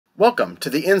Welcome to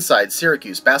the Inside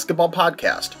Syracuse Basketball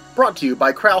Podcast, brought to you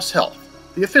by Kraus Health,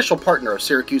 the official partner of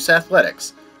Syracuse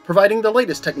Athletics, providing the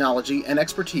latest technology and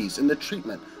expertise in the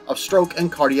treatment of stroke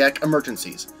and cardiac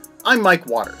emergencies. I'm Mike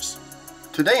Waters.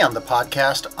 Today on the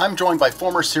podcast, I'm joined by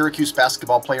former Syracuse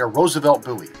basketball player Roosevelt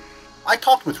Bouie. I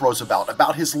talked with Roosevelt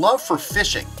about his love for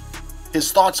fishing,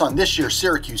 his thoughts on this year's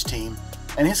Syracuse team,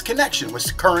 and his connection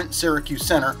with current Syracuse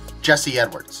center Jesse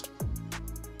Edwards.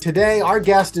 Today, our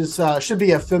guest should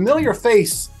be a familiar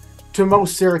face to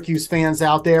most Syracuse fans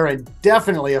out there, and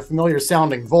definitely a familiar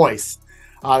sounding voice,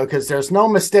 because there's no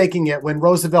mistaking it when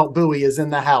Roosevelt Bouie is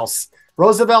in the house.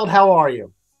 Roosevelt, how are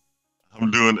you? I'm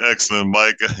doing excellent,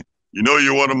 Mike. You know,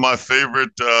 you're one of my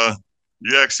favorite.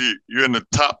 You're in the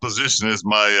top position as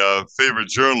my favorite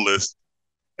journalist.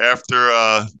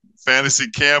 After fantasy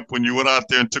camp, when you went out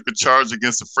there and took a charge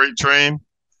against the freight train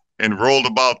and rolled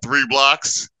about 3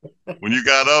 blocks, when you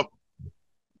got up,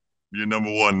 you're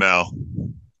number one now.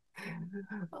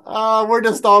 We're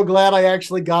just all glad I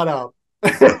actually got up.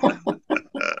 Excellent.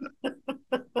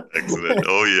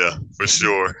 Oh, yeah, for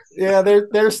sure. Yeah,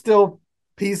 there's still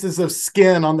pieces of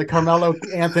skin on the Carmelo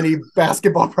Anthony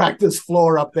basketball practice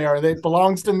floor up there. It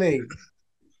belongs to me.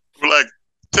 We're like,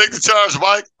 take the charge,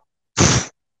 Mike. I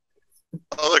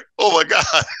was like, oh, my God.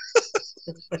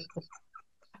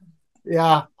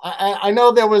 Yeah, I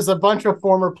know there was a bunch of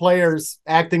former players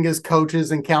acting as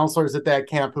coaches and counselors at that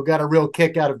camp who got a real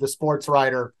kick out of the sports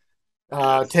writer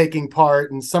taking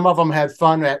part, and some of them had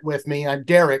fun with me.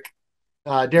 Derek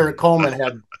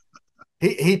Coleman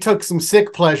he took some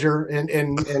sick pleasure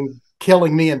in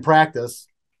killing me in practice.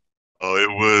 Oh,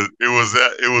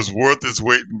 it was worth its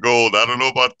weight in gold. I don't know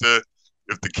about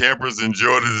if the campers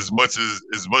enjoyed it as much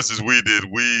as we did.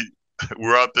 We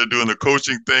were out there doing the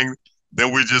coaching thing.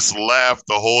 Then we just laughed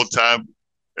the whole time.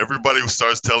 Everybody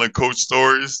starts telling coach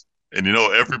stories, and you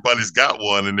know everybody's got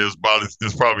one. And there's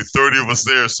probably 30 of us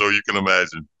there, so you can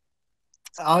imagine.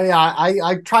 Oh yeah,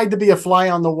 I tried to be a fly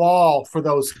on the wall for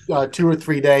those 2 or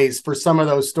 3 days for some of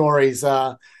those stories.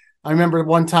 I remember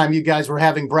one time you guys were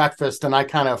having breakfast, and I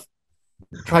kind of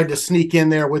tried to sneak in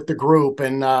there with the group,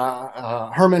 and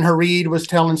Herman Hareed was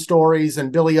telling stories,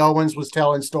 and Billy Owens was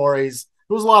telling stories.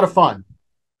 It was a lot of fun.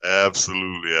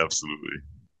 Absolutely.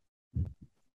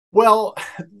 Well,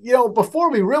 you know,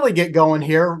 before we really get going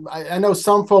here, I know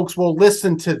some folks will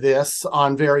listen to this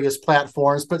on various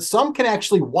platforms, but some can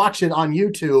actually watch it on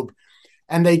YouTube,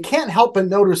 and they can't help but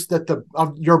notice that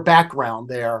of your background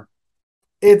there.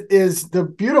 It is the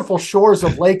beautiful shores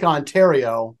of Lake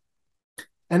Ontario,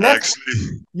 and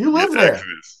you live there.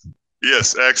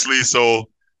 Yes, actually. So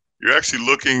you're actually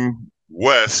looking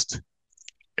west,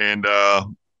 and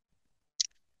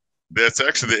that's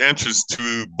actually the entrance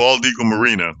to Bald Eagle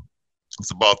Marina.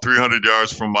 It's about 300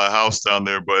 yards from my house down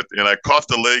there. And I caught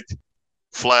the lake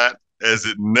flat as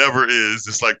it never is.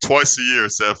 It's like twice a year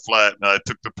it's that flat. And I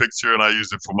took the picture and I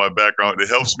used it for my background. It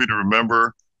helps me to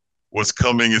remember what's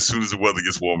coming as soon as the weather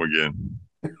gets warm again.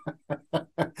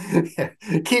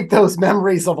 Keep those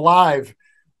memories alive.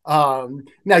 Now,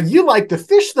 you like to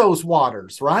fish those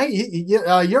waters, right?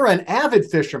 You're an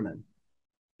avid fisherman.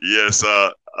 Yes.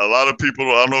 A lot of people,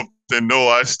 I don't know if they know,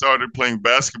 I started playing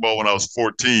basketball when I was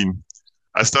 14.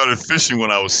 I started fishing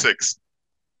when I was 6.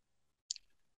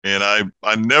 And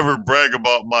I never brag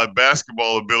about my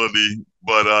basketball ability,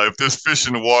 but if there's fish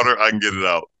in the water, I can get it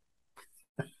out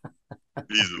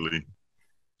easily.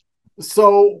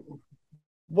 So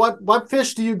what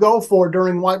fish do you go for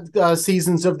during what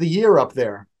seasons of the year up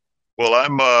there? Well,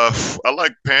 I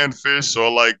like panfish, so I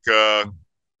like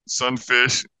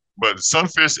sunfish. But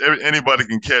sunfish, anybody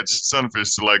can catch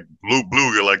sunfish, so like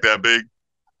bluegill, like that big.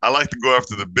 I like to go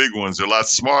after the big ones. They're a lot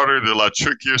smarter, they're a lot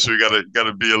trickier, so you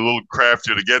gotta be a little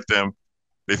craftier to get them.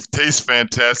 They taste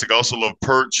fantastic. I also love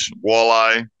perch,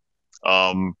 walleye.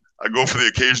 I go for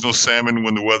the occasional salmon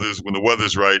when the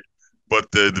weather's right. But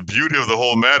the beauty of the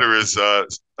whole matter is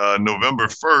November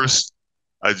 1st,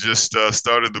 I just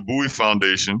started the Bouie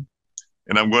Foundation,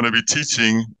 and I'm going to be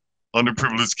teaching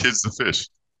underprivileged kids to fish.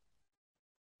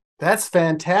 That's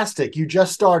fantastic. You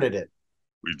just started it.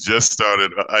 We just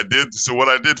started. So what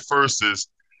I did first is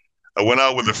I went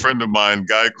out with a friend of mine,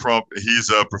 Guy Crump. He's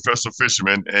a professional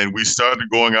fisherman, and we started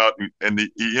going out, and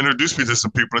he introduced me to some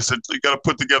people. I said, you got to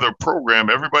put together a program.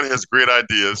 Everybody has great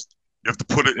ideas. You have to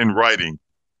put it in writing.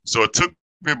 So it took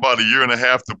me about a year and a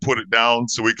half to put it down.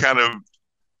 So we kind of,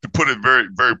 to put it very,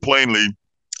 very plainly,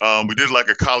 we did like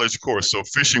a college course. So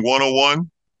Fishing 101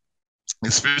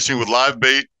 is fishing with live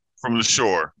bait from the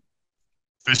shore.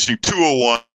 Fishing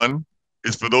 201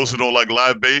 is for those who don't like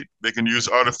live bait, they can use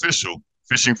artificial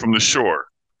fishing from the shore.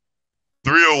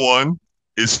 301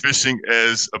 is fishing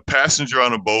as a passenger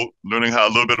on a boat, learning how a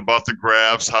little bit about the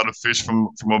graphs, how to fish from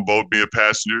a boat, be a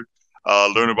passenger,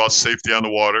 learn about safety on the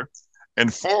water.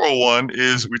 And 401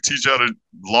 is we teach you how to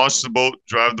launch the boat,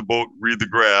 drive the boat, read the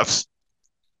graphs.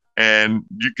 And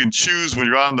you can choose when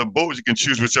you're on the boat, you can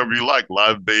choose whichever you like,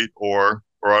 live bait or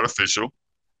artificial.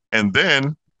 And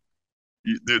then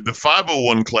the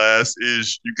 501 class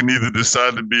is you can either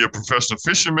decide to be a professional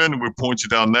fisherman and we'll point you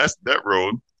down that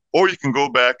road, or you can go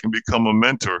back and become a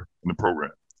mentor in the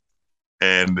program.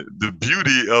 And the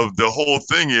beauty of the whole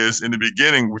thing is in the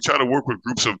beginning, we try to work with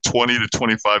groups of 20 to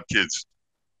 25 kids.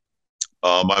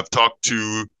 I've talked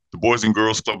to the Boys and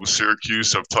Girls Club of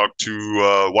Syracuse. I've talked to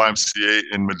YMCA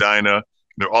in Medina.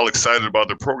 They're all excited about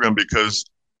the program because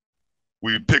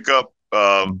we pick up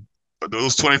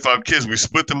those 25 kids, we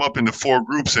split them up into 4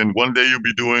 groups, and one day you'll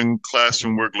be doing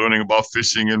classroom work, learning about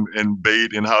fishing and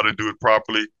bait and how to do it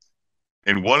properly.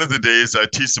 And one of the days I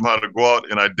teach them how to go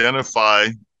out and identify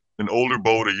an older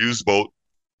boat, a used boat,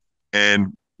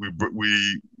 and we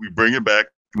bring it back.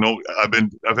 You know, I've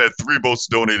had 3 boats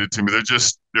donated to me. They're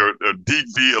deep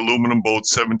V aluminum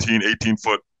boats, 17, 18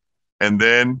 foot. And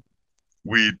then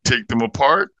we take them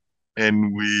apart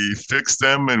and we fix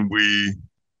them and we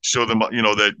show them, you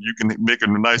know, that you can make a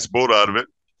nice boat out of it.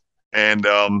 And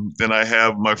then I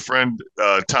have my friend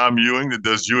Tom Ewing that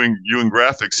does Ewing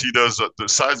Graphics. He does the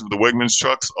sides of the Wegmans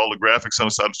trucks, all the graphics on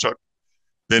the side of the truck.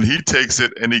 Then he takes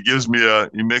it and he gives me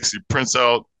he prints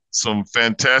out some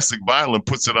fantastic vinyl and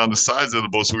puts it on the sides of the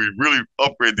boat. So we really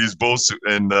upgrade these boats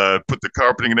and put the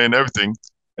carpeting in and everything.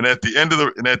 And at the end of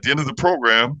the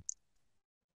program,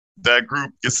 that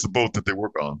group gets the boat that they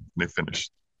work on and they finish.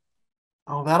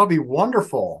 Oh, that'll be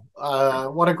wonderful.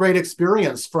 What a great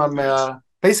experience from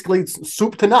basically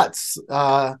soup to nuts,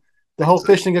 the whole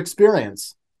fishing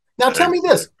experience. Now, tell me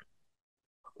this.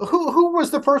 Who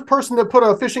was the first person to put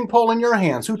a fishing pole in your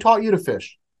hands? Who taught you to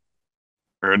fish?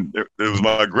 And it was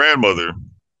my grandmother,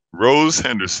 Rose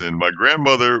Henderson. My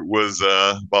grandmother was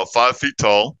about 5 feet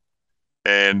tall,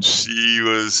 and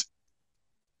I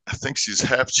think she's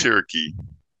half Cherokee,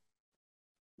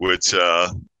 which I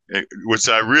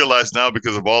realize now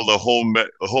because of all the home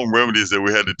remedies that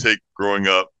we had to take growing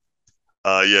up.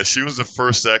 Yeah, she was the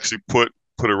first to actually put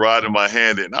a rod in my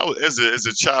hand. And I was, as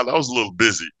a child, I was a little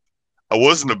busy. I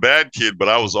wasn't a bad kid, but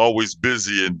I was always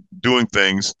busy and doing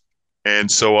things. And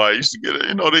so I used to get,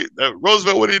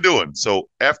 Roosevelt, what are you doing? So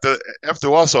after a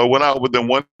while, so I went out with them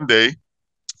one day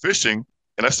fishing,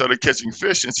 and I started catching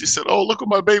fish. And she said, "Oh, look what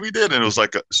my baby did!" And it was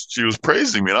like she was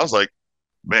praising me, and I was like,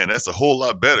 "Man, that's a whole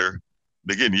lot better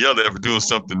than getting yelled at for doing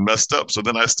something messed up." So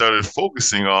then I started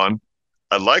focusing on,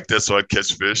 I liked that, so I'd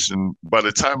catch fish. And by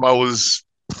the time I was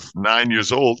 9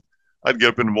 years old, I'd get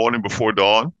up in the morning before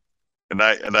dawn, and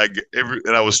I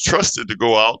was trusted to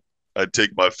go out. I'd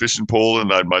take my fishing pole and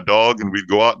my dog, and we'd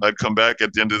go out, and I'd come back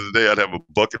at the end of the day. I'd have a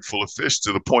bucket full of fish,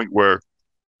 to the point where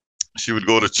she would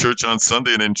go to church on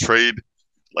Sunday and then trade,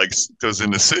 like, because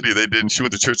in the city she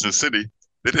went to church in the city.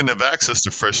 They didn't have access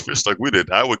to fresh fish like we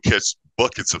did. I would catch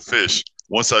buckets of fish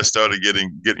once I started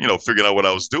figuring out what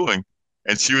I was doing.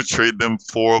 And she would trade them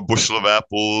for a bushel of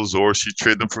apples, or she'd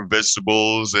trade them for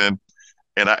vegetables. And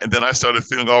then I started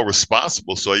feeling all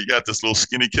responsible. So you got this little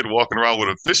skinny kid walking around with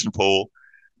a fishing pole,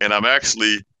 and I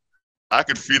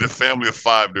could feed a family of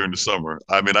 5 during the summer.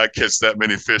 I mean, I catch that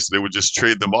many fish, they would just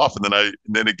trade them off. And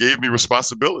then it gave me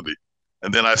responsibility.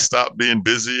 And then I stopped being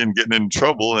busy and getting in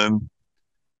trouble. And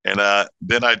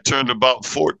then I turned about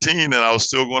 14, and I was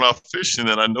still going out fishing,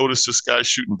 and I noticed this guy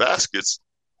shooting baskets.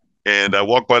 And I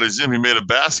walked by the gym, he made a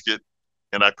basket,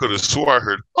 and I could have swore I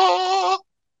heard, "Oh!"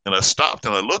 And I stopped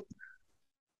and I looked.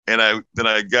 And then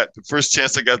I got the first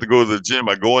chance I got to go to the gym.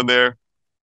 I go in there,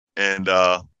 and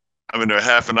I'm in there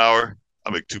half an hour.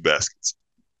 I make 2 baskets.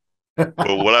 But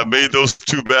when I made those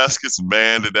 2 baskets,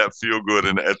 man, did that feel good.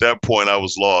 And at that point, I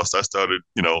was lost. I started,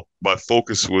 my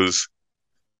focus was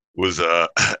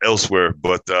elsewhere.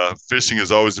 But fishing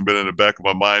has always been in the back of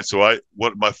my mind. So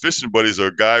my fishing buddies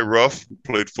are Guy Ruff, who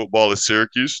played football at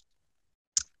Syracuse,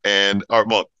 and Art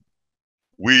Monk.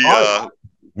 We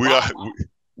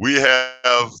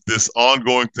have this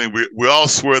ongoing thing. We all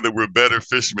swear that we're better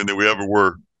fishermen than we ever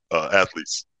were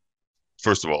athletes.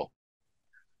 First of all,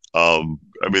 I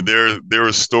mean, there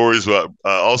are stories about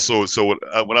also. So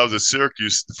when I was at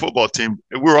Syracuse, the football team,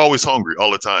 we were always hungry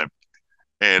all the time,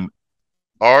 and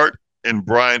Art and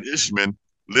Brian Ishman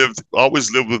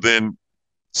always lived within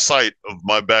sight of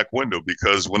my back window,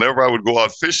 because whenever I would go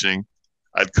out fishing,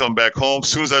 I'd come back home. As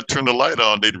soon as I turned the light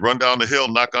on, they'd run down the hill,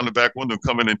 knock on the back window,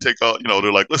 come in and take out.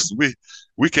 They're like, "Listen,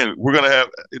 we're gonna have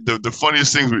the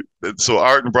funniest things." So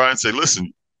Art and Brian say,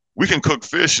 "Listen, we can cook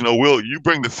fish. You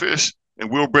bring the fish, and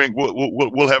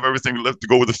we'll have everything left to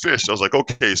go with the fish. I was like,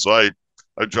 okay. So I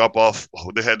drop off.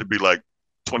 Oh, they had to be like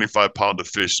 25 pound of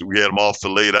fish. So we had them all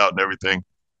filleted out and everything.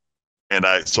 And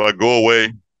I go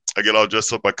away. I get all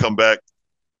dressed up. I come back.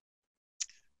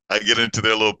 I get into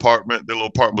their little apartment. Their little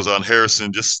apartment was on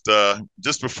Harrison, just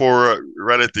before,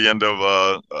 right at the end of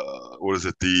what is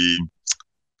it, the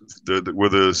where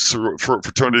the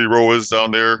fraternity row is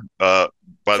down there, Sure.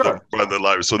 by the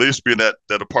library. So they used to be in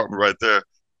that apartment right there.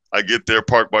 I get there,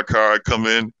 park my car, I come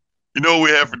in. You know what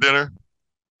we have for dinner?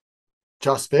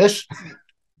 Just fish.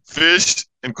 Fish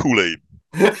and Kool-Aid.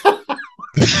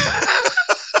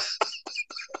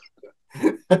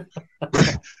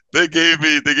 They gave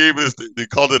me this, they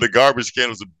called it a garbage can. It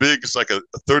was it's like a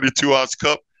 32-ounce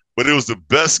cup, but it was the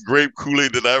best grape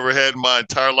Kool-Aid that I ever had in my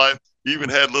entire life. It even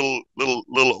had little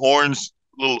orange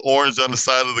on the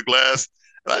side of the glass.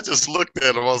 And I just looked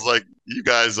at them. I was like, you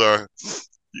guys are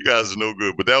no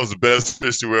good. But that was the best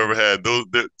fish we ever had.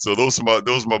 Those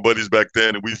are my buddies back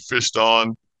then, and we fished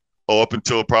on up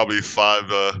until probably 4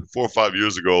 or 5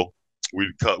 years ago.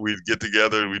 We'd get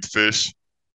together and we'd fish,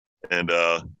 and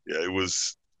yeah,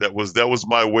 that was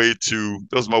my way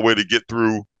to get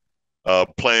through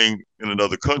playing in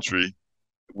another country.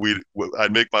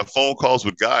 I'd make my phone calls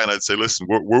with Guy, and I'd say, listen,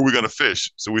 where are we going to fish?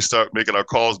 So we start making our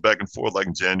calls back and forth like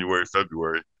in January,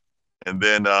 February. And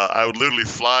then I would literally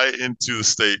fly into the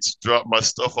States, drop my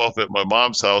stuff off at my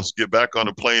mom's house, get back on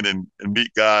the plane and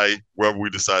meet Guy wherever we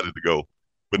decided to go.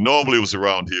 But normally it was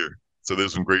around here. So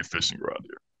there's some great fishing around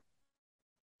here.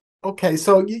 Okay,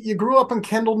 so you grew up in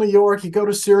Kendall, New York. You go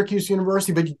to Syracuse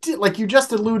University, but you did, like you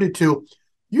just alluded to,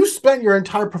 you spent your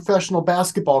entire professional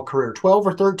basketball career, 12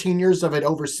 or 13 years of it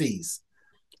overseas.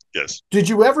 Yes. Did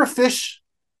you ever fish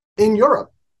in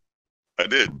Europe? I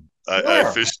did. I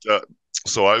Where? fished.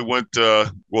 So I went.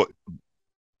 Well,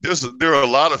 there are a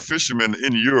lot of fishermen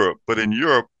in Europe, but in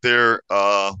Europe there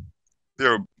are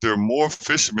more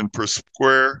fishermen per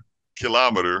square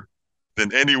kilometer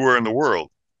than anywhere in the world.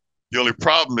 The only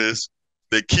problem is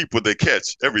they keep what they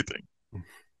catch, everything.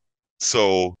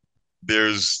 So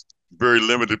there's very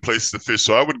limited places to fish.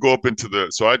 So I would go up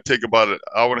so I'd take about an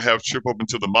hour and a half trip up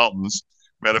into the mountains.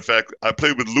 Matter of fact, I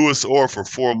played with Louis Orr for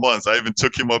 4 months. I even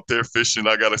took him up there fishing.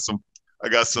 I got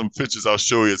some pictures I'll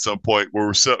show you at some point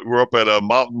where we're up at a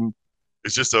mountain.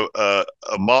 It's just a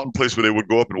mountain place where they would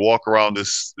go up and walk around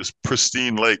this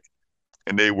pristine lake,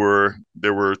 and there were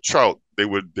trout. They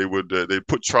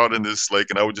put trout in this lake,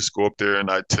 and I would just go up there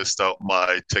and I'd test out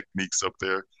my techniques up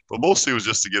there. But mostly it was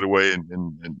just to get away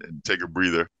and take a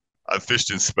breather. I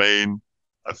fished in Spain.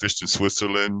 I fished in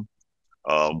Switzerland.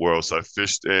 Where else I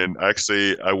fished? And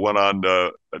actually, I went on.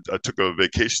 I took a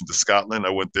vacation to Scotland. I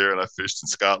went there and I fished in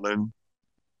Scotland.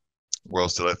 Where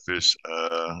else did I fish?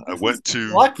 I went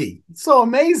to Lucky. It's so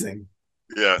amazing.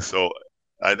 Yeah. So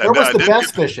Where was I the did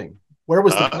best fishing? Where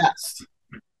was the best?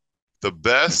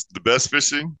 the best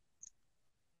fishing,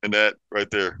 and that right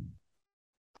there,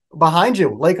 Behind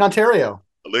you, Lake Ontario.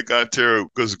 Lake Ontario.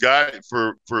 Because Guy,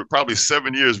 for probably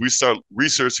 7 years, we started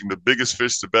researching the biggest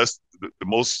fish, the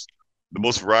most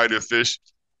variety of fish,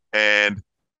 and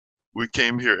we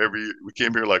came here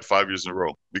like 5 years in a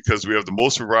row because we have the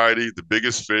most variety, the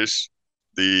biggest fish.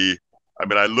 I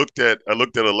looked at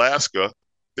Alaska.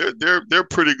 They're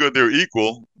pretty good. They're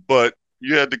equal, but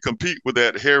you had to compete with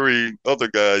that hairy other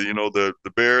guy. You know, the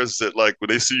bears that, like, when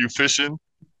they see you fishing,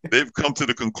 they've come to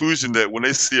the conclusion that when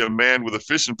they see a man with a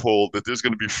fishing pole, that there's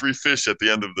going to be free fish at the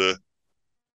end of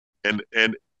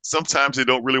and sometimes they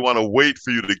don't really want to wait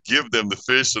for you to give them the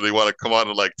fish, so they want to come out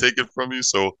and like take it from you.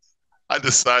 So I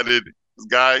decided,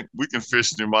 Guy, we can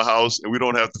fish near my house and we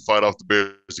don't have to fight off the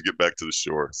bears to get back to the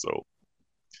shore. So,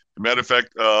 as a matter of fact,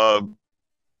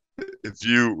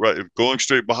 if going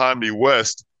straight behind me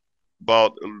west,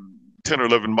 about 10 or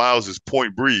 11 miles is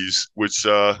Point Breeze, which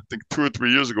I think 2 or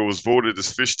 3 years ago was voted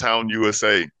as Fish Town,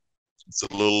 USA. It's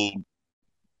a little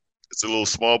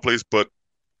small place, but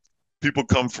people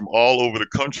come from all over the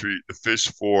country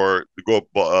to go up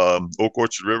Oak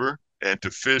Orchard River and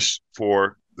to fish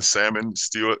for the salmon.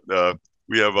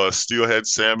 We have steelhead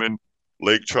salmon,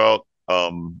 lake trout.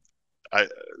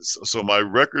 So my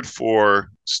record for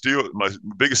my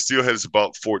biggest steelhead is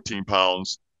about 14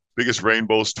 pounds. Biggest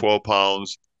rainbow is 12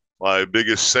 pounds. My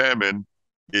biggest salmon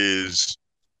is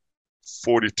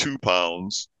 42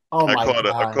 pounds. Oh I my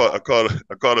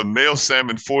caught a male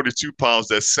salmon 42 pounds.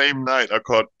 That same night, I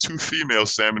caught 2 female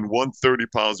salmon, 130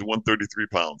 pounds and 133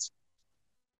 pounds.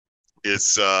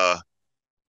 It's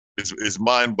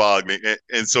mind-boggling.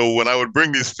 And so when I would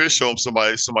bring these fish home, so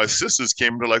my sisters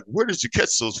came and they're like, "Where did you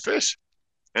catch those fish?"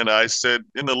 And I said,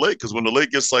 "In the lake," because when the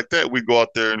lake gets like that, we go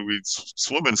out there and we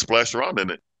swim and splash around in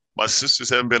it. My sisters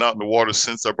haven't been out in the water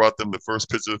since I brought them the first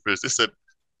picture of the fish. They said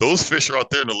those fish are out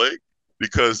there in the lake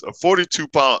because a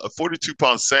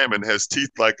 42-pound salmon has teeth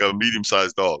like a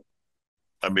medium-sized dog.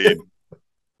 I mean,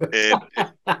 and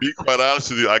to be quite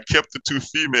honest with you, I kept the two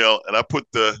female and I put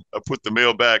the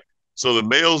male back. So the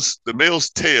male's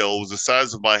tail was the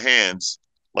size of my hands,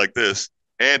 like this,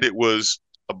 and it was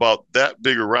about that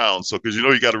big around. So because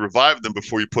you got to revive them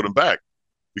before you put them back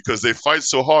because they fight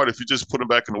so hard. If you just put them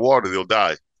back in the water, they'll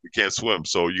die. You can't swim.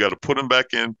 So you got to put them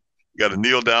back in. You got to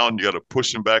kneel down. You got to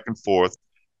push them back and forth.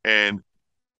 And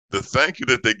the thank you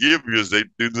that they give you is they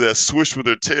do that swish with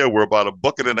their tail where about a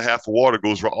bucket and a half of water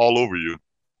goes all over you.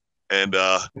 And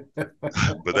but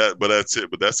that's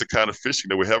it. But that's the kind of fishing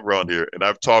that we have around here. And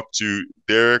I've talked to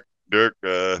Derek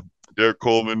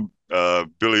Coleman,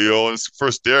 Billy Owens.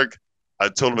 First, Derek, I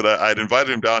told him that I'd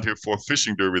invited him down here for a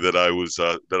fishing derby that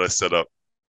I set up.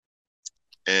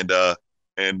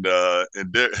 And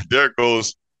Derek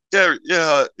goes, yeah.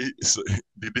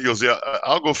 He goes, yeah,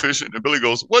 I'll go fishing. And Billy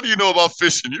goes, what do you know about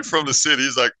fishing? You're from the city.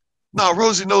 He's like, no,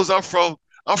 Rosie knows I'm from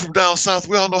down south.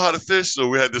 We all know how to fish. So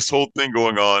we had this whole thing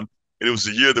going on. And it was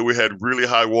the year that we had really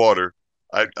high water.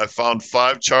 I found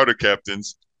 5 charter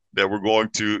captains that would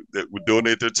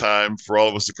donate their time for all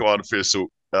of us to come out and fish. So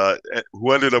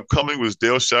who ended up coming was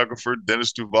Dale Shackelford,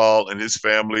 Dennis Duval, and his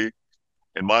family,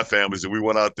 and my families. And we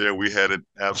went out there and we had an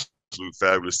absolute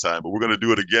fabulous time. But we're going to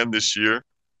do it again this year.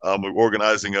 We're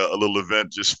organizing a little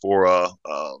event just for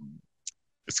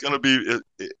it's going to be.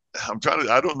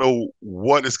 I don't know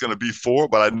what it's going to be for,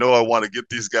 but I know I want to get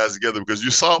these guys together because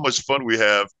you saw how much fun we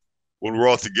have when we're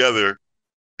all together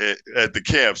at the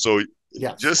camp. So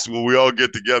yes. Just when we all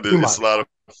get together, it's a lot of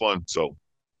fun. So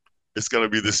it's going to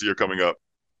be this year coming up.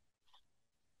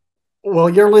 Well,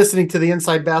 you're listening to the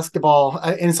Inside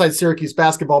Syracuse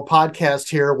Basketball podcast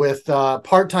here with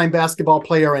part-time basketball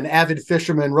player and avid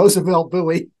fisherman Roosevelt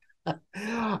Bouie.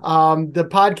 The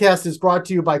podcast is brought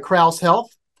to you by Crouse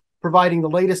Health, providing the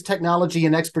latest technology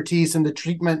and expertise in the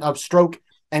treatment of stroke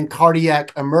and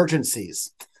cardiac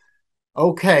emergencies.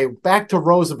 Okay, back to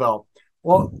Roosevelt.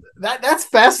 Well, that's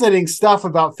fascinating stuff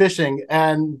about fishing.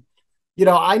 And,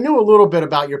 I knew a little bit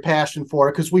about your passion for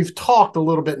it because we've talked a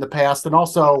little bit in the past. And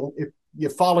also, if you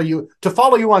follow you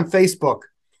on Facebook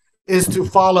is to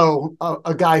follow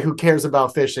a guy who cares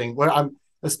about fishing.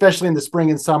 Especially in the spring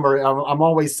and summer, I'm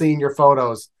always seeing your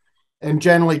photos and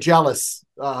generally jealous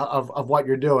of what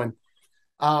you're doing.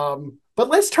 But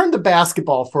let's turn to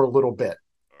basketball for a little bit.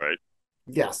 All right.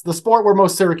 Yes, the sport where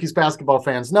most Syracuse basketball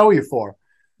fans know you for.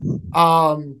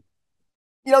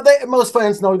 Most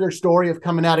fans know their story of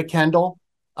coming out of Kendall,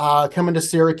 coming to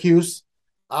Syracuse.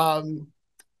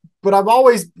 But I've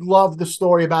always loved the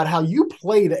story about how you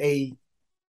played a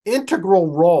integral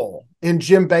role in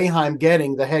Jim Boeheim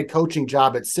getting the head coaching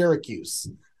job at Syracuse,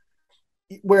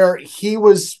 where he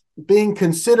was being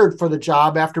considered for the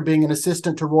job after being an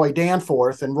assistant to Roy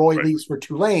Danforth, and Roy leaves for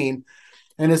Tulane.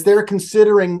 And as they're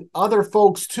considering other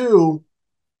folks too,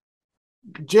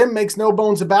 Jim makes no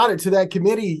bones about it to that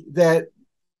committee that,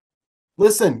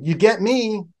 listen, you get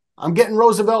me, I'm getting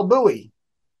Roosevelt Bouie.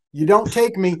 You don't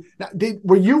take me. Now,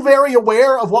 were you very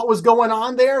aware of what was going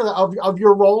on there, of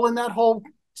your role in that whole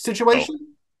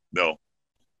situation? No.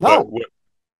 No,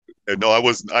 I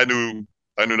wasn't. I knew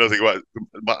nothing about it.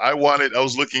 But I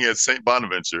was looking at St.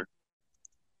 Bonaventure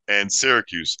and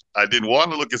Syracuse. I didn't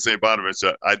want to look at St.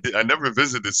 Bonaventure. I never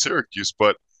visited Syracuse,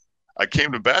 but I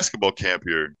came to basketball camp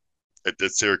here at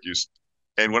Syracuse.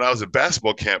 And when I was at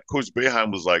basketball camp, Coach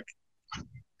Boeheim was like,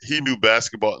 he knew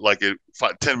basketball. Like in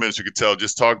 10 minutes, you could tell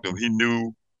just talking to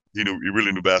him. He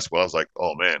really knew basketball. I was like,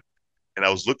 oh man. And I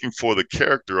was looking for the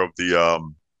character of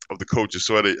the coaches.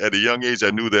 So at a young age,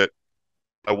 I knew that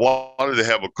I wanted to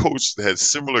have a coach that had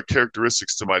similar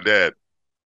characteristics to my dad.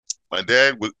 My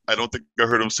dad I don't think I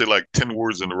heard him say like 10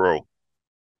 words in a row.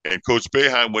 And Coach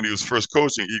Boeheim, when he was first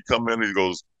coaching, he'd come in and he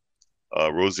goes,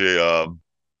 Rosie,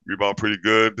 rebound pretty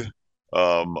good.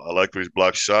 I like these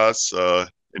block shots.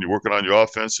 And you're working on your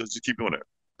offense, so just keep doing it.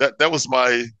 That was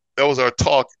our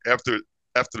talk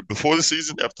before the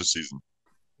season, after the season.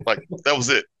 Like that was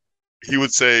it. He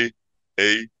would say,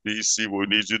 A, B, C, what we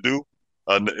need you to do.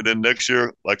 And then next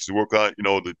year, like to work on,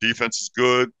 the defense is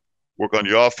good, work on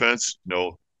your offense,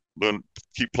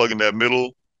 keep plugging that middle.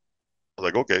 I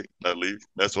was like, okay, I leave.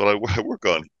 That's what I work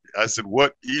on. I said,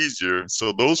 what easier?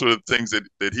 So those were the things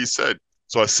that he said.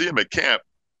 So I see him at camp.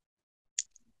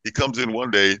 He comes in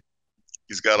one day.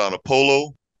 He's got on a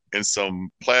polo and some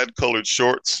plaid-colored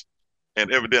shorts,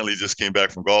 and evidently just came back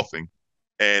from golfing.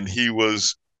 And he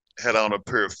had on a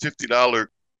pair of $50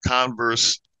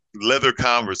 Converse, leather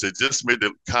Converse. They just made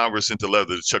the Converse into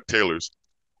leather, the Chuck Taylors.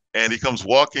 And he comes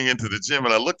walking into the gym,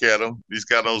 and I look at him. He's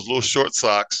got those little short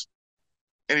socks,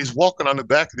 and he's walking on the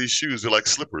back of these shoes. They're like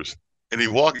slippers. And he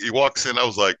walks in. I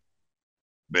was like,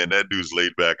 man, that dude's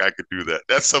laid back. I could do that.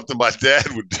 That's something my dad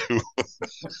would do.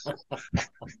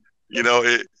 you know,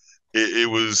 it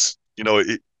was,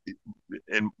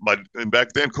 and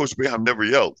back then, Coach Boeheim never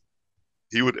yelled.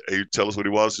 He'd tell us what he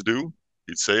wanted us to do.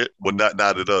 He'd say it, well, not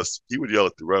at us. He would yell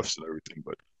at the refs and everything,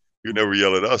 but he would never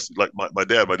yell at us. Like my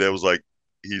dad was like,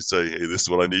 he'd say, hey, this is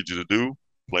what I need you to do,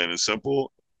 plain and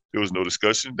simple. There was no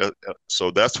discussion.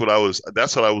 So that's what I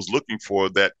was looking for,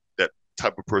 that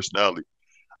type of personality.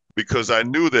 Because I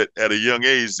knew that at a young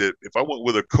age that if I went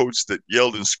with a coach that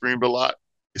yelled and screamed a lot,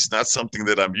 it's not something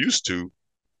that I'm used to.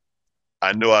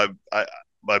 I know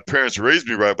my parents raised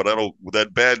me right, but I know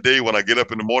that bad day when I get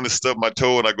up in the morning, stub my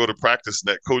toe, and I go to practice,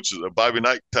 and that coach is a Bobby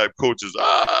Knight type coach is,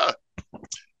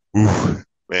 ooh,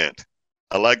 man.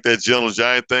 I like that gentle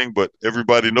giant thing, but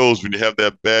everybody knows when you have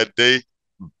that bad day,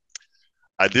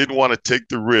 I didn't want to take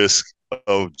the risk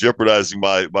of jeopardizing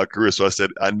my career. So I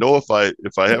said, I know if I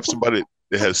have somebody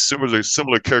that has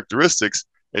similar characteristics,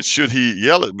 and should he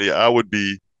yell at me, I would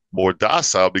be more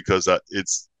docile, because I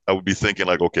would be thinking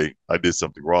like, okay, I did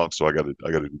something wrong, so I got to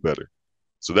do better.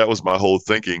 So that was my whole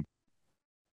thinking.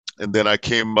 And then I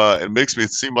came. It makes me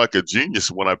seem like a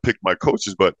genius when I pick my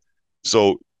coaches. But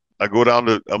so I go down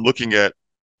to. I'm looking at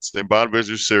St.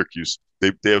 Bonaventure, Syracuse.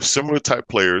 They have similar type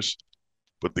players,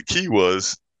 but the key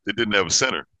was they didn't have a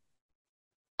center.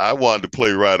 I wanted to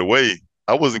play right away.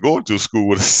 I wasn't going to a school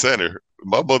with a center.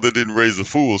 My mother didn't raise a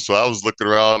fool, so I was looking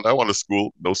around. I want a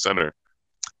school, no center.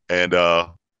 And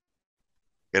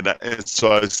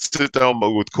so I sit down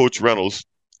with Coach Reynolds,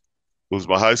 who was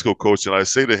my high school coach, and I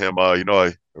say to him,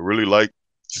 I really like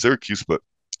Syracuse, but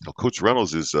Coach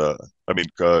Reynolds is, Coach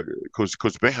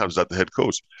Boeheim's not the head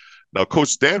coach. Now,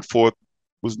 Coach Danforth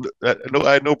I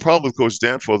had no problem with Coach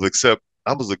Danforth, except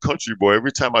I was a country boy.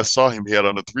 Every time I saw him, he had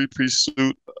on a three-piece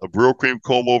suit, a Brill Cream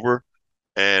comb over,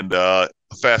 and a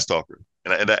fast talker.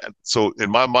 So in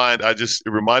my mind, it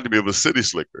reminded me of a city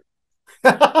slicker.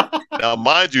 Now,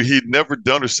 mind you, he'd never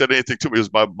done or said anything to me. It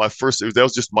was my first. That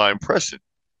was just my impression.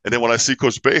 And then when I see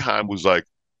Coach Boeheim was like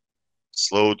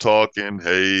slow talking,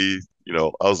 hey,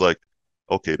 I was like,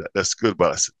 okay, that's good.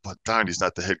 But I said, but darn, he's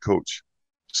not the head coach.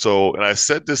 So, and I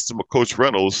said this to my Coach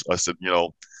Reynolds. I said,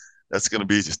 that's going to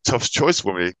be a tough choice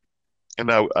for me.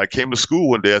 And I came to school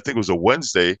one day. I think it was a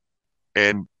Wednesday,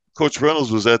 and Coach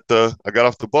Reynolds was I got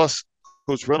off the bus.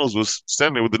 Coach Reynolds was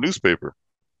standing there with the newspaper.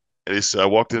 And he said, I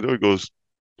walked in there, he goes,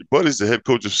 your buddy's the head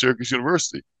coach of Syracuse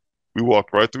University. We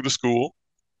walked right through the school.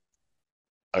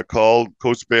 I called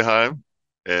Coach Boeheim,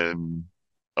 and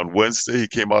on Wednesday, he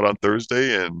came out on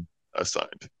Thursday, and I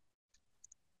signed.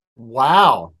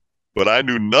 Wow. But I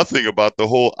knew nothing about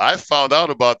I found out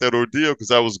about that ordeal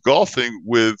because I was golfing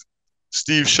with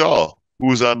Steve Shaw, who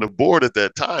was on the board at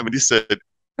that time. And he said,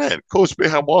 man, Coach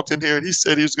Boeheim walked in here and he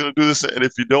said he was going to do this. And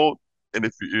if you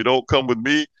don't come with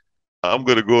me, I'm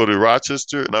going to go to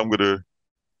Rochester and I'm going to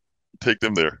take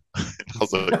them there. I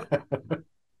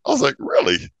was like,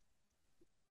 really?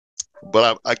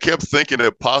 But I kept thinking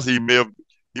that possibly he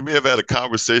may have had a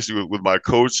conversation with my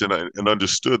coach and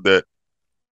understood that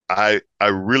I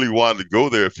really wanted to go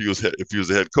there if he was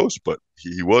the head coach, but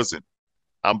he wasn't.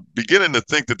 I'm beginning to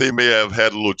think that they may have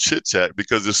had a little chit chat,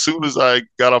 because as soon as I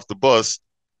got off the bus,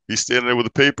 he's standing there with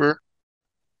a paper.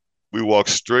 We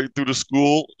walked straight through the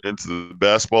school into the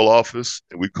basketball office,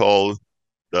 and we called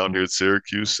down here at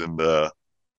Syracuse, and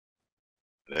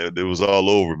it was all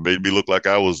over. It made me look like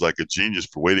I was like a genius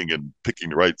for waiting and picking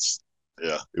the rights.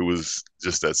 Yeah, it was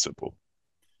just that simple.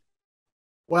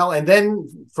 Well, and then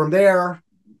from there,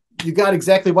 you got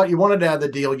exactly what you wanted out of the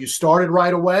deal. You started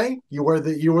right away. You were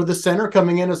the center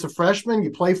coming in as a freshman.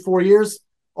 You played 4 years,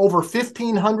 over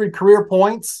 1,500 career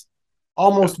points,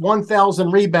 almost 1,000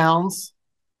 rebounds,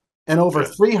 and over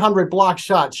 300 block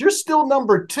shots. You're still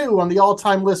number 2 on the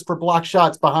all-time list for block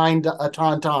shots behind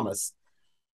Ton Thomas.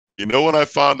 When I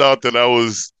found out that I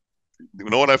was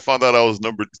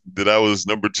number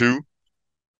 2.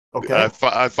 Okay. I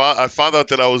found out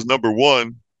that I was number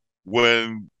 1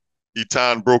 when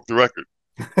Etan broke the record.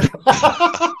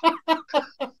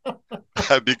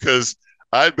 Because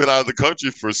I had been out of the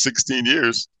country for 16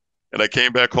 years, and I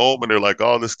came back home, and they're like,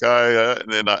 "Oh, this guy,"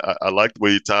 and then I liked the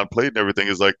way Etan played and everything.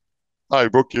 It's like, "Oh, he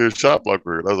broke your shot block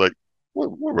record." I was like,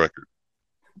 "What record?"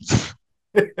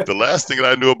 The last thing that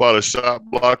I knew about a shot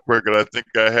block record, I think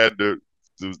I had the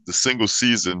single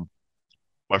season.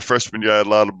 My freshman year, I had a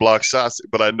lot of block shots,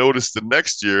 but I noticed the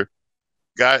next year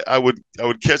I would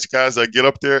catch guys. I get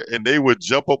up there and they would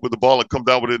jump up with the ball and come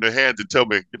down with it in their hands and tell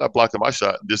me, "You're not blocking my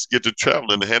shot." And just get to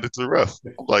traveling and hand it to the ref.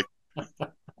 I'm like, I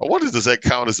wonder does that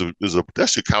count as a that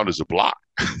should count as a block?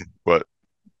 But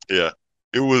yeah,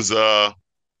 it was and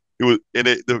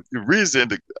the reason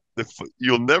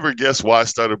you'll never guess why I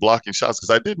started blocking shots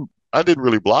because I didn't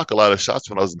really block a lot of shots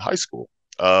when I was in high school.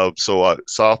 So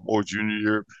sophomore, junior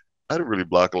year, I didn't really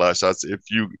block a lot of shots. If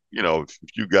you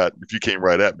came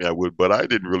right at me, I would, but I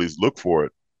didn't really look for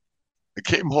it. I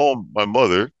came home, I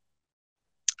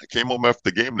came home after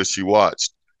the game that she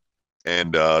watched,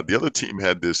 and the other team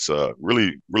had this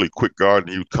really, really quick guard,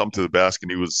 and he would come to the basket,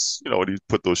 and he'd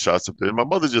put those shots up there. And my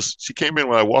mother she came in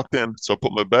when I walked in, so I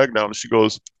put my bag down, and she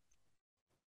goes,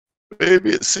 "Baby,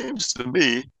 it seems to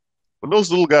me when those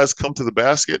little guys come to the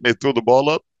basket and they throw the ball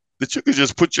up, that you could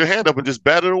just put your hand up and just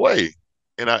bat it away."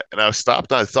 And I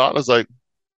stopped and I thought, I was like,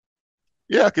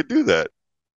 yeah, I could do that.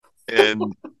 And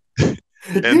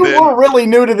you then were really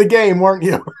new to the game, weren't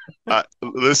you?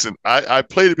 I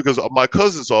played it because my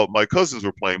cousins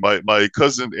were playing. My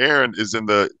cousin Aaron is in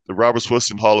the Robert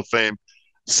Swisson Hall of Fame,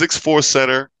 6'4"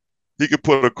 center. He could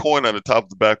put a coin on the top of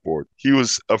the backboard. He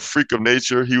was a freak of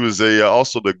nature. He was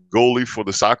also the goalie for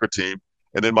the soccer team.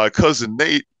 And then my cousin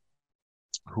Nate,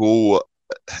 who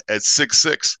at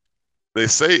 6'6", they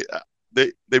say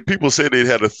people say they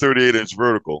had a 38-inch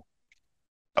vertical.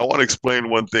 I want to explain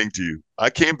one thing to you. I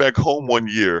came back home one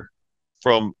year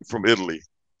from Italy,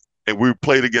 and we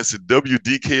played against the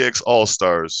WDKX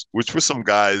All-Stars, which were some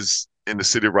guys in the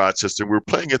city of Rochester. We were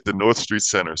playing at the North Street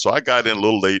Center. So I got in a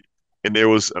little late, and there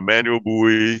was Emmanuel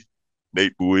Bouie,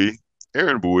 Nate Bouie,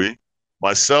 Aaron Bouie,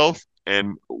 myself,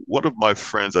 and one of my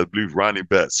friends, I believe Ronnie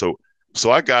Betts.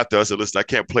 So I got there. I said, "Listen, I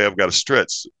can't play. I've got to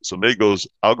stretch." So Nate goes,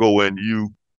 "I'll go in.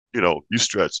 You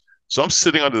stretch." So I'm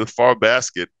sitting under the far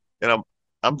basket, and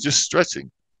I'm just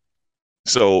stretching.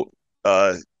 So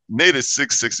Nate is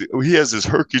 6'6". He has this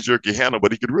herky-jerky handle,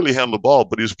 but he could really handle the ball.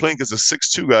 But he was playing against a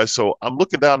 6'2" guy. So I'm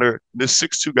looking down there, and this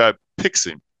 6'2" guy picks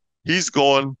him. He's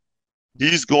going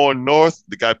north.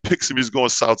 The guy picks him. He's going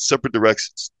south, separate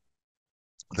directions.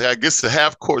 The guy gets to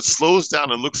half court, slows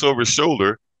down, and looks over his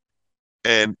shoulder,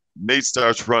 and Nate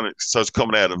starts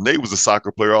coming at him. Nate was a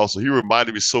soccer player also. He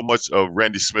reminded me so much of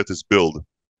Randy Smith's build.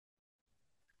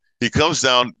 He comes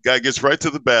down, guy gets right to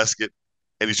the basket,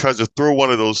 and he tries to throw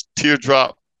one of those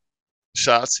teardrop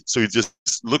shots. So he just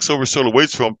looks over his shoulder,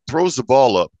 waits for him, throws the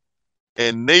ball up,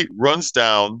 and Nate runs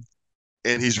down,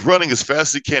 and he's running as fast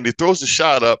as he can. He throws the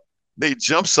shot up. Nate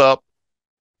jumps up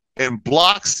and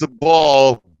blocks the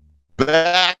ball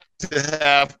back to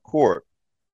half court.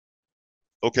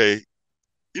 Okay,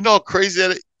 you know how crazy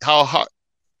that is? How hard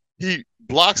he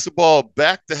blocks the ball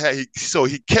back to half. So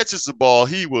he catches the ball.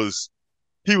 He was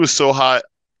so high.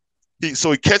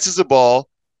 So he catches the ball.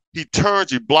 He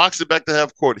turns. He blocks it back to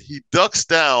half court. He ducks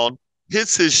down,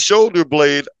 hits his shoulder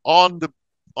blade on the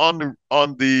bottom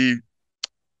of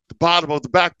the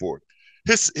backboard.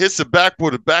 Hits the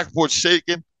backboard. The backboard's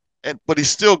shaking, but he's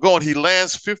still going. He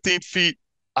lands 15 feet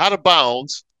out of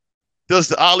bounds, does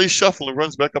the ollie shuffle, and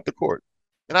runs back up the court.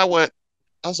 And I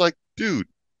was like, dude,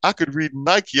 I could read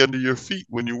Nike under your feet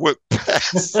when you went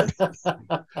past.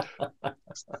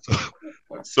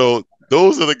 So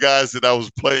those are the guys that I was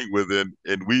playing with, and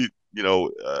we,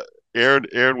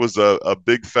 Aaron was a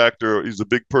big factor. He's a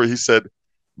big person. He said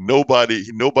nobody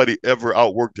ever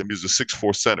outworked him. He's a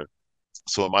 6'4" center.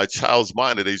 So in my child's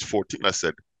mind at age 14, I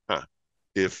said,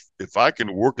 if I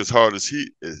can work as hard as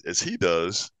he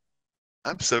does,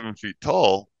 I'm 7 feet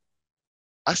tall.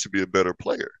 I should be a better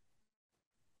player.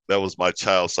 That was my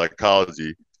child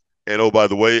psychology. And oh, by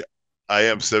the way, I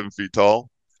am 7 feet tall.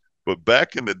 But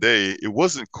back in the day, it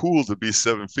wasn't cool to be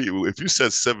 7 feet. If you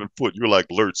said 7 foot, you're like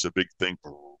Lurch, a big thing,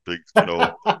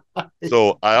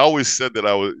 So I always said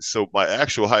that so my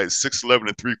actual height is 6'11"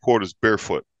 and 3/4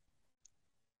 barefoot.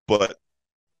 But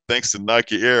thanks to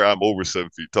Nike Air, I'm over 7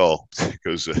 feet tall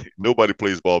because nobody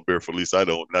plays ball barefoot. At least I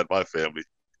don't, not my family.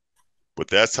 But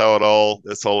that's how it all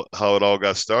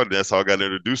got started. That's how I got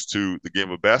introduced to the game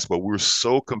of basketball. We were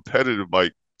so competitive,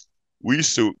 Mike. We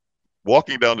used to,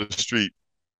 walking down the street,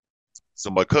 so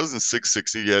my cousin's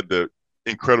 6'6", he had the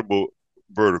incredible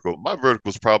vertical. My vertical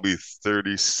was probably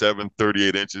 37,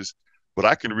 38 inches, but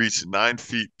I can reach 9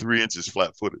 feet, 3 inches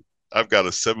flat-footed. I've got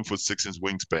a 7'6"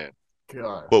 wingspan.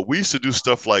 God. But we used to do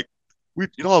stuff like,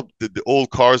 the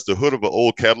old cars, the hood of an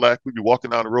old Cadillac, we'd be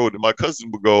walking down the road, and my cousin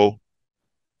would go,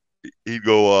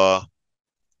 I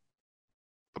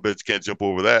bet you can't jump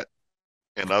over that.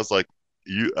 And I was like,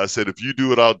 I said, if you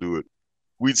do it, I'll do it.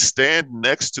 We'd stand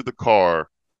next to the car,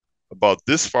 about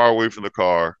this far away from the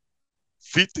car,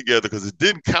 feet together, because it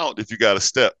didn't count if you got a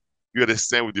step. You had to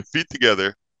stand with your feet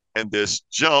together and just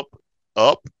jump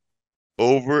up,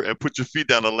 over, and put your feet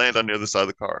down and land on the other side of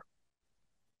the car.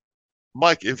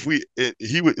 Mike, if we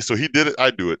he would so he did it,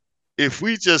 I do it. If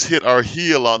we just hit our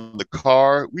heel on the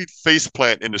car, we'd face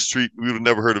plant in the street. We would have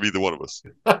never heard of either one of us.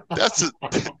 That's a,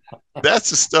 that's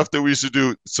the stuff that we used to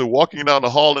do. So walking down the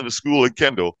hall in the school in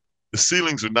Kendall, the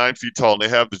ceilings are 9 feet tall, and they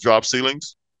have the drop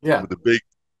ceilings Yeah. with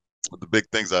the big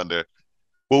things on there.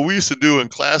 What we used to do in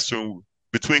classroom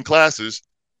between classes,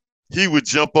 he would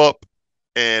jump up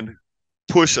and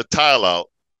push a tile out,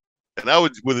 and I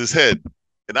would with his head,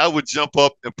 and I would jump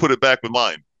up and put it back with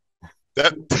mine.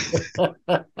 That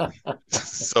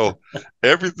so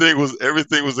everything was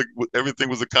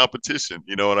a competition,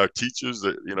 you know. And our teachers,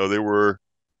 you know, they were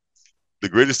the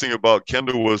greatest thing about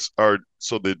Kendall was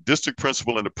the district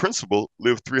principal and the principal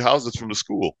lived 3 houses from the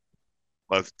school.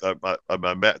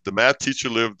 The math teacher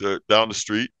lived down the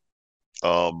street.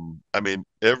 I mean,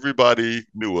 everybody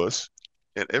knew us,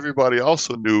 and everybody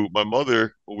also knew my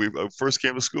mother. When we first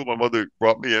came to school, my mother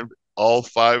brought me in, all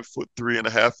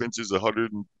 5'3.5"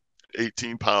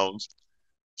 118 pounds.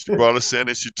 She brought us in,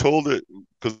 and she told it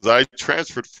because I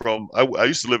transferred I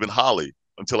used to live in Holly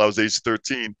until I was age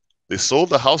 13. They sold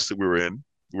the house that we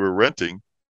were renting,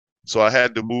 so I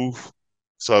had to move.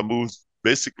 So I moved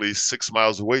basically 6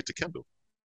 miles away to Kendall.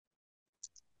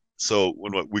 So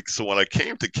when I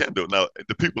came to Kendall, now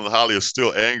the people in Holly are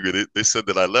still angry. They said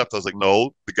that I left. I was like,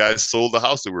 no, the guys sold the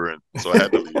house that we were in, so I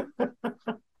had to leave.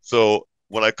 So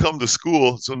when I come to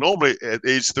school, so normally at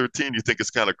age 13, you think it's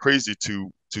kind of crazy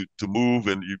to move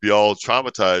and you'd be all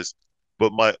traumatized.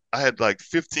 But I had like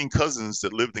 15 cousins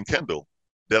that lived in Kendall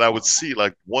that I would see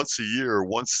like once a year or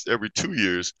once every 2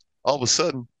 years. All of a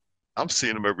sudden, I'm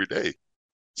seeing them every day.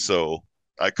 So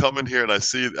I come in here and I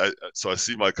see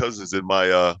my cousins in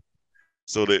my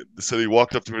so they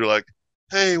walked up to me, they're like,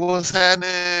 "Hey, what's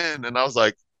happening?" And I was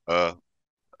like,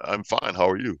 "I'm fine. How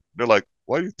are you?" They're like,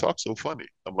 "Why do you talk so funny?"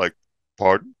 I'm like,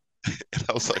 "Pardon?" And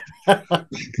I was like,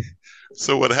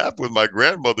 so what happened with my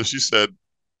grandmother, she said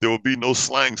there will be no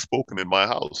slang spoken in my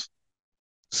house.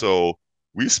 So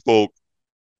we spoke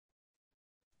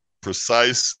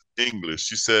precise English.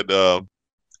 She said,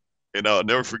 and I'll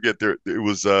never forget, it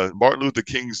was Martin Luther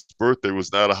King's birthday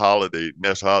was not a holiday,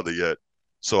 national holiday yet.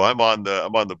 So I'm on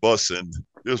the bus, and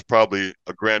there's probably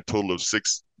a grand total of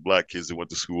 6 black kids that went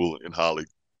to school in Holly.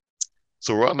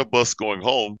 So we're on the bus going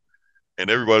home, and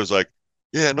everybody's like,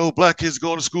 "Yeah, no black kids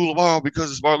going to school tomorrow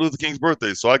because it's Martin Luther King's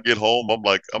birthday." So I get home, I'm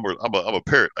like, I'm a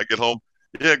parrot. I get home,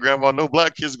 "Yeah, Grandma, no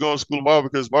black kids going to school tomorrow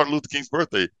because it's Martin Luther King's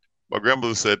birthday." My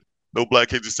grandmother said, "No black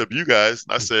kids except you guys."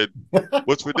 And I said,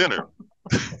 "What's for dinner?"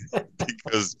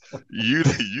 Because you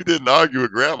didn't argue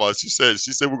with Grandma. She said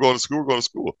we're going to school. We're going to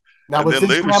school. Now, and was then this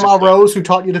later Grandma Rose who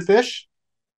taught you to fish?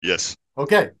 Yes.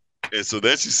 Okay. And so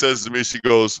then she says to me, she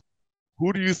goes,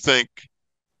 "Who do you think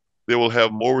they will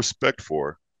have more respect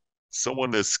for?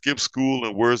 Someone that skips school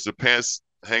and wears their pants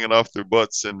hanging off their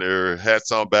butts and their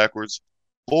hats on backwards,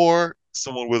 or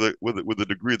someone with a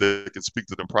degree that can speak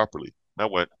to them properly?" And I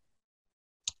went,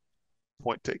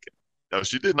 "Point taken." Now,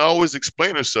 she didn't always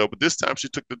explain herself, but this time she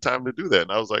took the time to do that.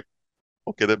 And I was like,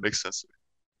 okay, that makes sense to me.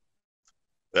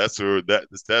 That's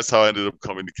how I ended up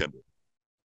coming to Kendall.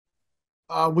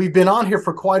 We've been on here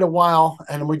for quite a while,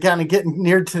 and we're kind of getting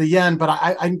near to the end, but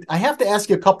I have to ask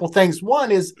you a couple things. One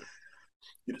is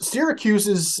Syracuse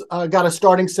has got a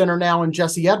starting center now in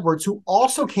Jesse Edwards, who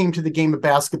also came to the game of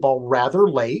basketball rather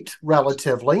late,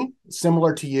 relatively,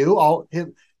 similar to you.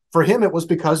 For him, it was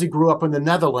because he grew up in the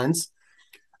Netherlands.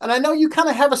 And I know you kind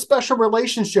of have a special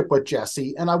relationship with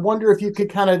Jesse, and I wonder if you could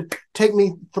kind of take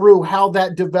me through how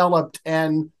that developed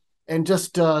and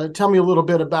just tell me a little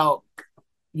bit about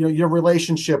your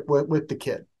relationship with the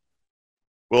kid.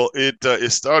 Well,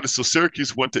 it started. So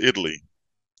Syracuse went to Italy,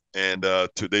 and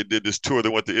they did this tour. They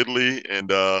went to Italy,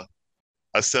 and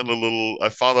I found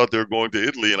out they were going to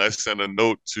Italy, and I sent a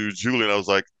note to Julie, and I was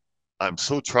like, "I'm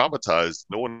so traumatized.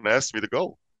 No one asked me to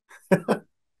go."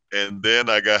 And then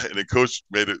and the coach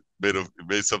made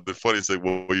something funny. He said,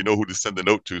 "Well, you know who to send the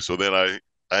note to." So then I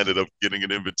ended up getting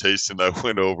an invitation. I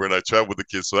went over and I traveled with the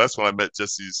kids. So that's when I met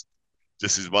Jesse's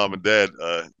mom and dad,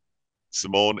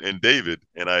 Simone and David,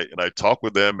 and I talked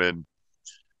with them, and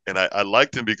I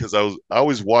liked them because I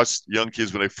always watched young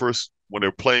kids when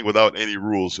they're playing without any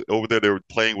rules. Over there, they were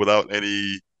playing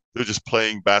they're just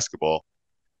playing basketball.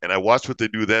 And I watch what they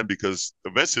do then, because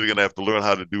eventually they're gonna have to learn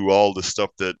how to do all the stuff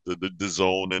that the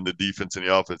zone and the defense and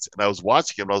the offense. And I was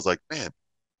watching him, and I was like, man,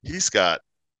 he's got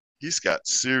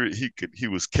serious. He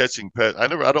was catching pass. I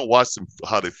don't watch them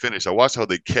how they finish. I watch how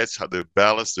they catch, how they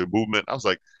balance their movement. I was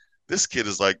like, this kid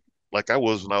is like I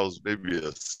was when I was maybe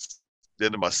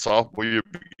end of my sophomore year,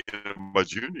 beginning of my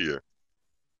junior year.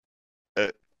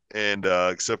 And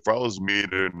except for I was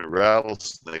meaner than the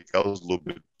rattlesnake, I was a little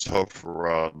bit tougher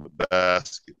around the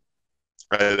basket.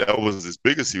 I was as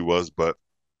big as he was, but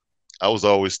I was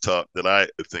always tough. That I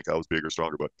think I was bigger,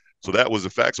 stronger. But so that was a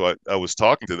fact. So I was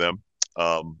talking to them.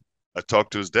 I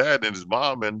talked to his dad and his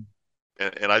mom, and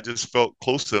I just felt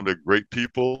close to them. They're great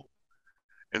people,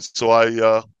 and so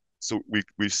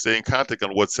we stay in contact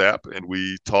on WhatsApp, and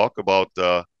we talk about.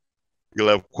 You'll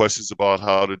have questions about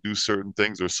how to do certain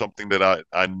things or something that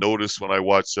I noticed when I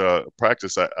watch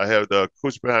practice. I had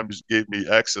Coach Braham gave me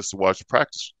access to watch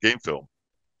practice game film,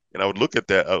 and I would look at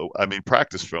that.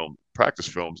 Practice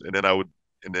films, and then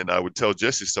I would tell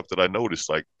Jesse stuff that I noticed,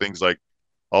 like things like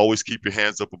always keep your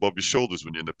hands up above your shoulders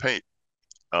when you're in the paint,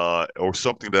 or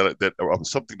something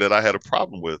something that I had a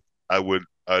problem with.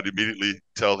 I'd immediately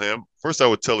tell him. First, I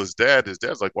would tell his dad. His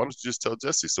dad's like, "Why don't you just tell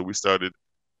Jesse?" So we started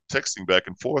texting back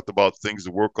and forth about things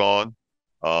to work on,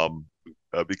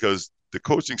 because the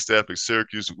coaching staff at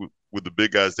Syracuse with the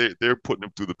big guys, they're putting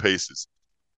them through the paces.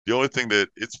 The only thing that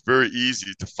it's very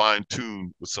easy to fine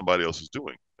tune what somebody else is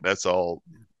doing, and that's all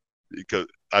because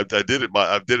I did it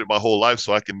my whole life,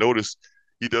 so I can notice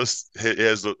he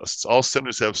has all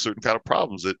centers have certain kind of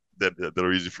problems that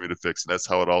are easy for me to fix, and that's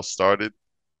how it all started,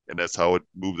 and that's how it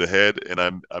moved ahead. And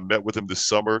I met with him this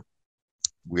summer.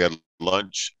 We had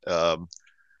lunch.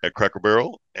 At Cracker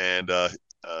Barrel, and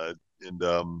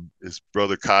his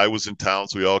brother Kai was in town,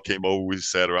 so we all came over. We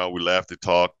sat around, we laughed and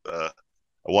talked. I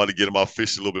wanted to get him out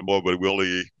fishing a little bit more, but we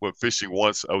only went fishing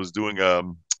once. I was doing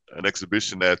an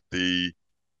exhibition at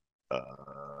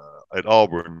at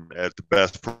Auburn at the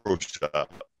Bass Pro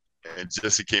Shop, and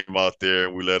Jesse came out there,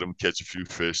 and we let him catch a few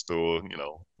fish, though,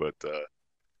 But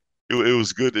it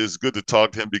was good. It's good to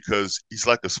talk to him because he's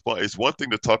like a sponge. It's one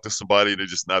thing to talk to somebody and they're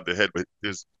just nod their head, but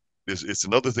it's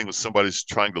another thing when somebody's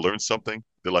trying to learn something,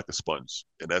 they're like a sponge.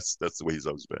 And that's the way he's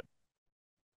always been.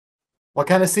 What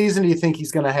kind of season do you think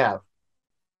he's going to have?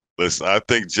 Listen, I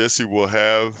think Jesse will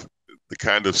have the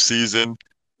kind of season.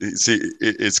 See,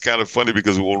 it's kind of funny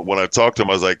because when I talked to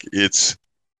him, I was like,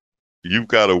 you've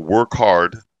got to work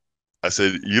hard. I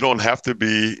said, you don't have to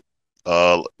be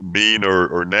mean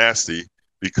or nasty,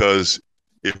 because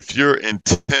if you're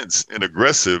intense and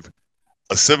aggressive,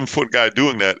 a 7-foot guy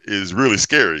doing that is really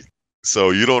scary.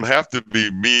 So you don't have to be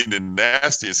mean and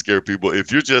nasty and scare people.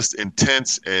 If you're just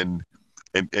intense and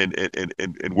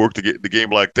work to get the game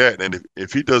like that, and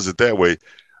if he does it that way,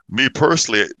 me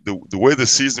personally, the way the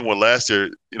season went last year,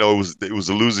 it was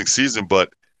a losing season. But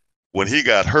when he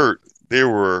got hurt,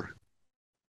 the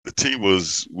team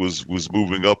was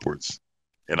moving upwards,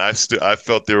 and I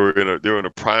felt they were in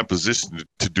a prime position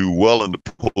to do well in the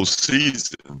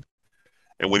postseason.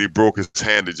 And when he broke his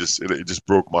hand, it just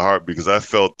broke my heart, because I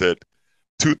felt that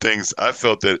two things. I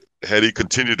felt that had he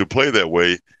continued to play that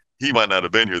way, he might not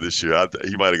have been here this year.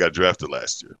 He might have got drafted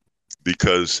last year,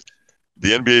 because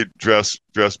the NBA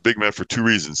drafts big men for two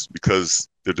reasons: because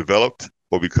they're developed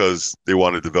or because they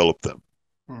want to develop them.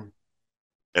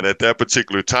 And at that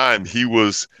particular time,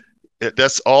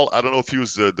 that's all. I don't know if he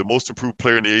was the most improved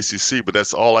player in the ACC, but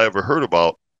that's all I ever heard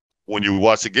about when you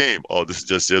watch a game. Oh, this is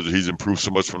just he's improved so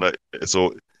much from that.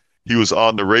 So he was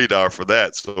on the radar for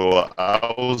that. So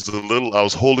I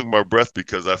was holding my breath,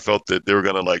 because I felt that they were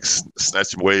going to like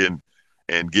snatch him away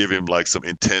and give him like some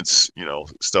intense,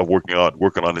 stuff working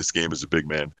on his game as a big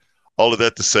man. All of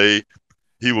that to say,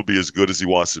 he will be as good as he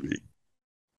wants to be.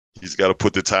 He's got to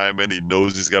put the time in. He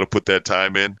knows he's got to put that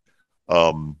time in.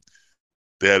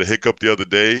 They had a hiccup the other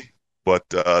day, but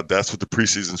that's what the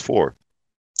preseason's for.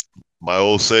 My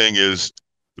old saying is,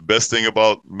 the best thing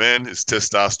about men is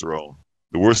testosterone.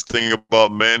 The worst thing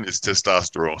about men is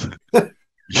testosterone.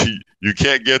 You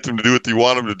can't get them to do what you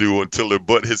want them to do until their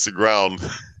butt hits the ground,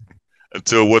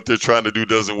 until what they're trying to do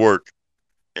doesn't work.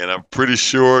 And I'm pretty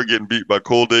sure getting beat by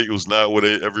Colgate was not what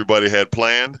everybody had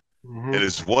planned. Mm-hmm. And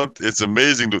it's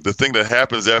amazing the thing that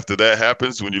happens after that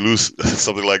happens when you lose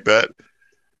something like that.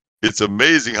 It's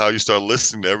amazing how you start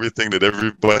listening to everything that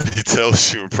everybody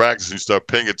tells you in practice, and you start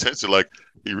paying attention. Like,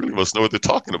 you really must know what they're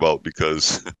talking about,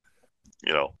 because,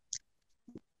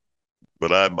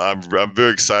 But I'm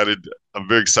very excited. I'm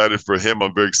very excited for him.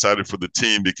 I'm very excited for the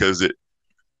team, because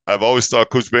I've always thought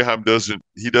Coach Boeheim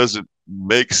doesn't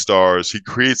make stars. He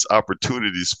creates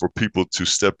opportunities for people to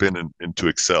step in and to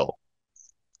excel.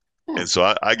 And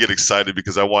so I get excited,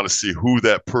 because I want to see who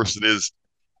that person is.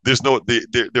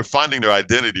 They're finding their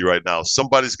identity right now.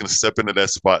 Somebody's going to step into that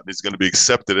spot, and he's going to be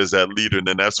accepted as that leader, and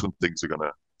then that's when things are going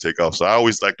to take off. So I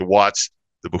always like to watch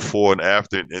the before and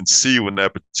after, and see when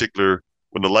the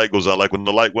light goes on. Like when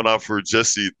the light went on for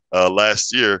Jesse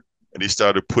last year, and he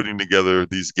started putting together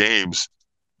these games.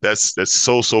 That's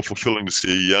so fulfilling to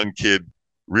see a young kid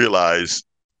realize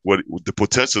what the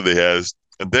potential they has,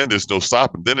 and then there's no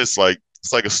stopping. Then it's like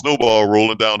a snowball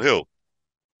rolling downhill.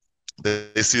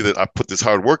 They see that I put this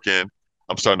hard work in.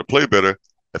 I'm starting to play better.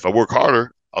 If I work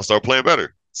harder, I'll start playing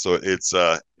better. So and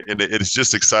it's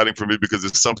just exciting for me because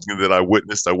it's something that I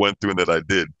witnessed, I went through, and that I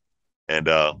did. And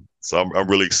so I'm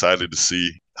really excited to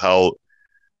see how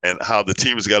the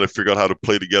team has got to figure out how to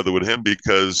play together with him,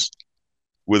 because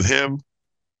with him,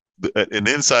 an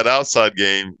inside-outside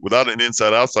game, without an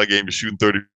inside-outside game, you're shooting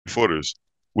 30-footers.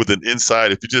 With an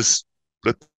inside, if you just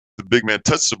let the big man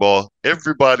touch the ball,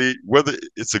 everybody, whether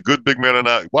it's a good big man or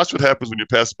not, watch what happens when you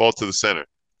pass the ball to the center.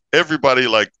 Everybody,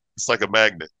 it's like a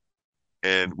magnet.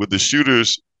 And with the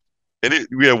shooters,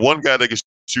 we have one guy that can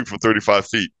shoot from 35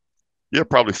 feet. You have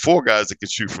probably four guys that can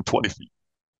shoot from 20 feet.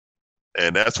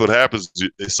 And that's what happens.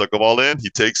 They suck them all in.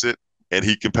 He takes it, and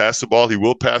he can pass the ball. He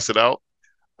will pass it out.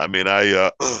 I mean,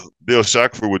 Bill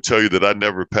Shackford would tell you that I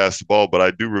never passed the ball, but I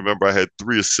do remember I had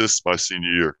 3 assists my senior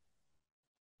year.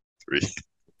 3.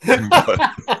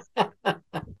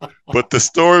 but the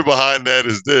story behind that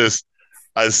is this.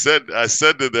 I said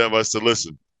to them, I said,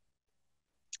 listen,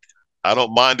 I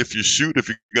don't mind if you shoot. If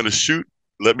you're going to shoot,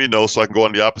 let me know so I can go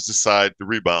on the opposite side to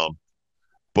rebound.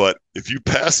 But if you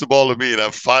pass the ball to me and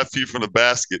I'm 5 feet from the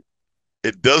basket,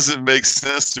 it doesn't make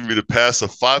sense to me to pass a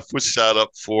 5-foot shot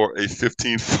up for a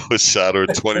 15-foot shot or a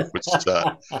 20-foot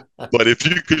shot. But if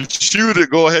you can shoot it,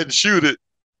 go ahead and shoot it.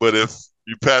 But if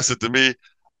you pass it to me,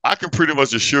 I can pretty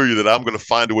much assure you that I'm going to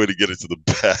find a way to get it to the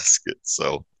basket.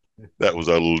 So that was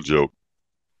our little joke.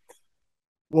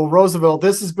 Well, Roosevelt,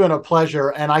 this has been a pleasure,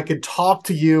 and I could talk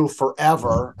to you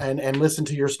forever and listen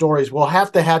to your stories. We'll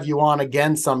have to have you on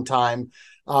again sometime,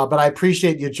 but I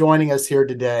appreciate you joining us here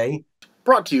today.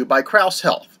 Brought to you by Crouse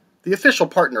Health, the official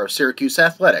partner of Syracuse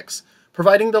Athletics,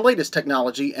 providing the latest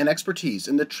technology and expertise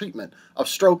in the treatment of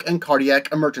stroke and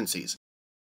cardiac emergencies.